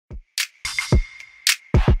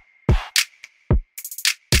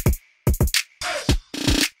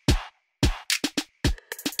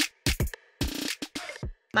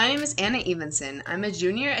My name is Anna Evenson. I'm a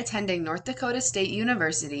junior attending North Dakota State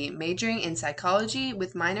University, majoring in psychology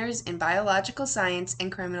with minors in biological science and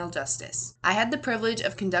criminal justice. I had the privilege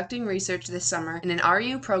of conducting research this summer in an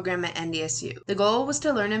REU program at NDSU. The goal was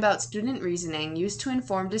to learn about student reasoning used to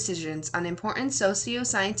inform decisions on important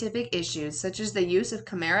socio-scientific issues such as the use of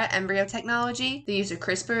chimera embryo technology, the use of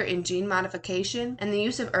CRISPR in gene modification, and the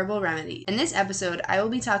use of herbal remedies. In this episode, I will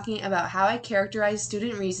be talking about how I characterize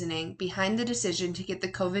student reasoning behind the decision to get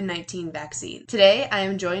the COVID-19 vaccine. Today, I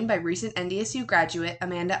am joined by recent NDSU graduate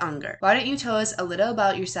Amanda Unger. Why don't you tell us a little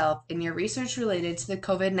about yourself and your research related to the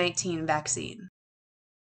COVID-19 vaccine?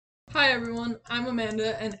 Hi everyone, I'm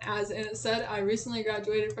Amanda, and as Anna said, I recently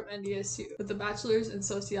graduated from NDSU with a bachelor's in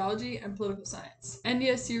sociology and political science.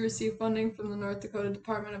 NDSU received funding from the North Dakota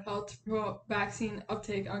Department of Health to promote vaccine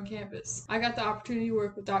uptake on campus. I got the opportunity to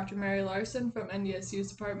work with Dr. Mary Larson from NDSU's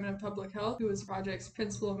Department of Public Health, who was the project's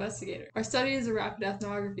principal investigator. Our study is a rapid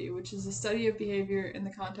ethnography, which is the study of behavior in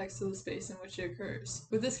the context of the space in which it occurs.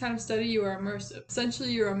 With this kind of study, you are immersive.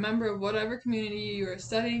 Essentially, you are a member of whatever community you are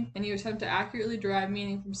studying, and you attempt to accurately derive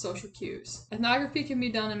meaning from social cues. Ethnography can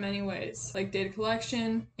be done in many ways, like data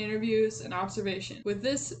collection, interviews, and observation. With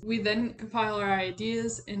this, we then compile our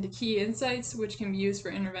ideas into key insights which can be used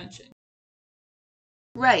for intervention.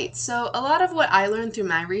 Right, so a lot of what I learned through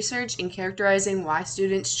my research in characterizing why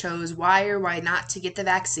students chose why or why not to get the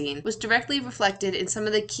vaccine was directly reflected in some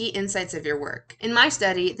of the key insights of your work. In my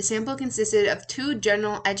study, the sample consisted of 2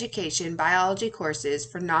 general education biology courses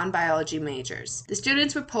for non-biology majors. The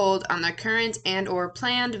students were polled on their current and/or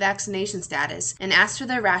planned vaccination status and asked for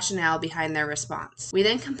their rationale behind their response. We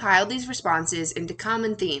then compiled these responses into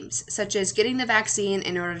common themes, such as getting the vaccine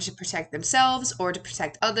in order to protect themselves or to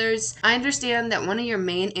protect others. I understand that one of your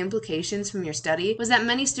main implications from your study was that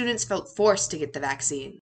many students felt forced to get the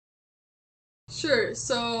vaccine. Sure,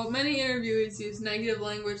 so many interviewees use negative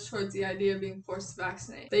language towards the idea of being forced to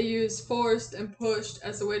vaccinate. They use forced and pushed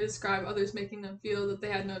as a way to describe others, making them feel that they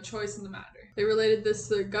had no choice in the matter. They related this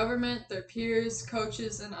to the government, their peers,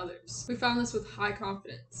 coaches, and others. We found this with high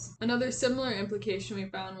confidence. Another similar implication we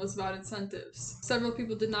found was about incentives. Several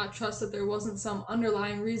people did not trust that there wasn't some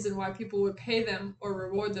underlying reason why people would pay them or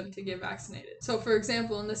reward them to get vaccinated. So, for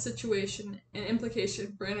example, in this situation, an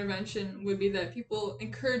implication for intervention would be that people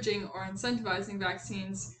encouraging or incentivizing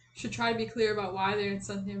vaccines should try to be clear about why they're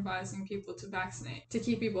incentivizing people to vaccinate, to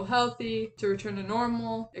keep people healthy, to return to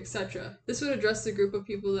normal, etc. This would address the group of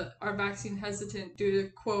people that are vaccine hesitant due to,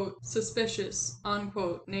 quote, suspicious,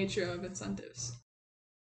 unquote, nature of incentives.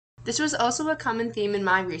 This was also a common theme in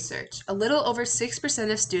my research. A little over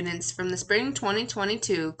 6% of students from the spring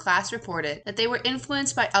 2022 class reported that they were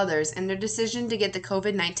influenced by others in their decision to get the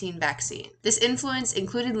COVID-19 vaccine. This influence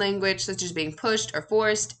included language such as being pushed or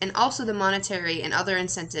forced, and also the monetary and other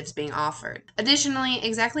incentives being offered. Additionally,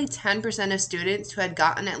 exactly 10% of students who had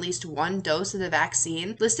gotten at least 1 dose of the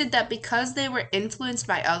vaccine listed that because they were influenced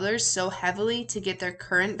by others so heavily to get their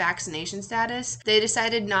current vaccination status, they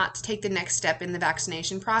decided not to take the next step in the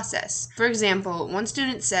vaccination process. For example, one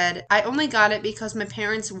student said, "I only got it because my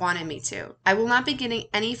parents wanted me to. I will not be getting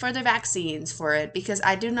any further vaccines for it because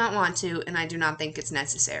I do not want to and I do not think it's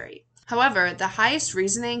necessary." However, the highest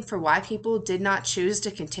reasoning for why people did not choose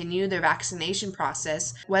to continue their vaccination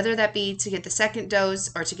process, whether that be to get the second dose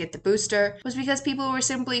or to get the booster, was because people were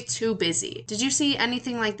simply too busy. Did you see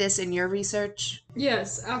anything like this in your research?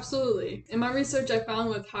 Yes, absolutely. In my research, I found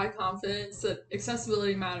with high confidence that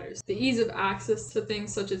accessibility matters. The ease of access to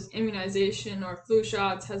things such as immunization or flu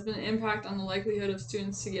shots has been an impact on the likelihood of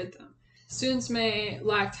students to get them. Students may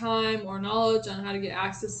lack time or knowledge on how to get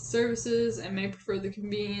access to services and may prefer the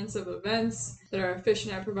convenience of events that are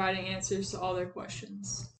efficient at providing answers to all their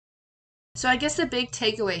questions. So I guess the big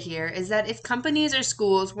takeaway here is that if companies or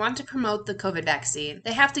schools want to promote the COVID vaccine,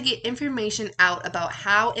 they have to get information out about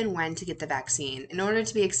how and when to get the vaccine in order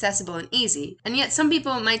to be accessible and easy, and yet some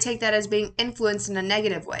people might take that as being influenced in a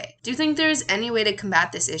negative way. Do you think there is any way to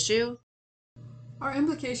combat this issue? Our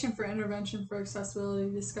implication for intervention for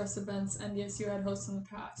accessibility discussed events NDSU had hosted in the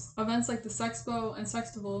past. Events like the Sexpo and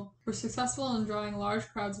Sextival were successful in drawing large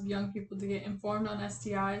crowds of young people to get informed on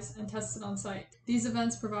STIs and tested on site. These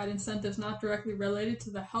events provide incentives not directly related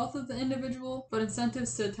to the health of the individual, but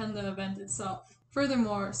incentives to attend the event itself.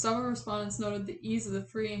 Furthermore, several respondents noted the ease of the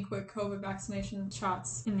free and quick COVID vaccination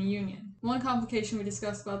shots in the union. One complication we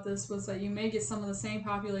discussed about this was that you may get some of the same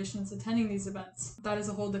populations attending these events. That is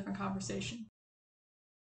a whole different conversation.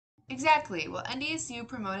 Exactly. While NDSU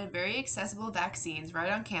promoted very accessible vaccines right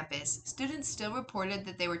on campus, students still reported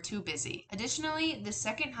that they were too busy. Additionally, the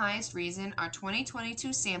second highest reason our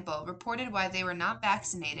 2022 sample reported why they were not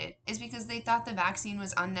vaccinated is because they thought the vaccine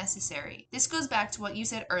was unnecessary. This goes back to what you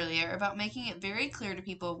said earlier about making it very clear to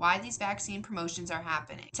people why these vaccine promotions are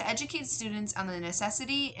happening. To educate students on the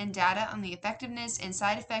necessity and data on the effectiveness and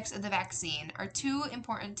side effects of the vaccine are two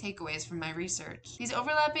important takeaways from my research. These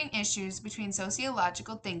overlapping issues between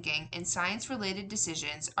sociological thinking and science-related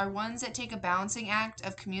decisions are ones that take a balancing act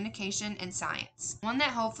of communication and science, one that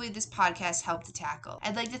hopefully this podcast helped to tackle.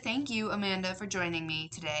 I'd like to thank you, Amanda, for joining me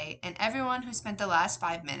today, and everyone who spent the last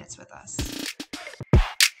 5 minutes with us.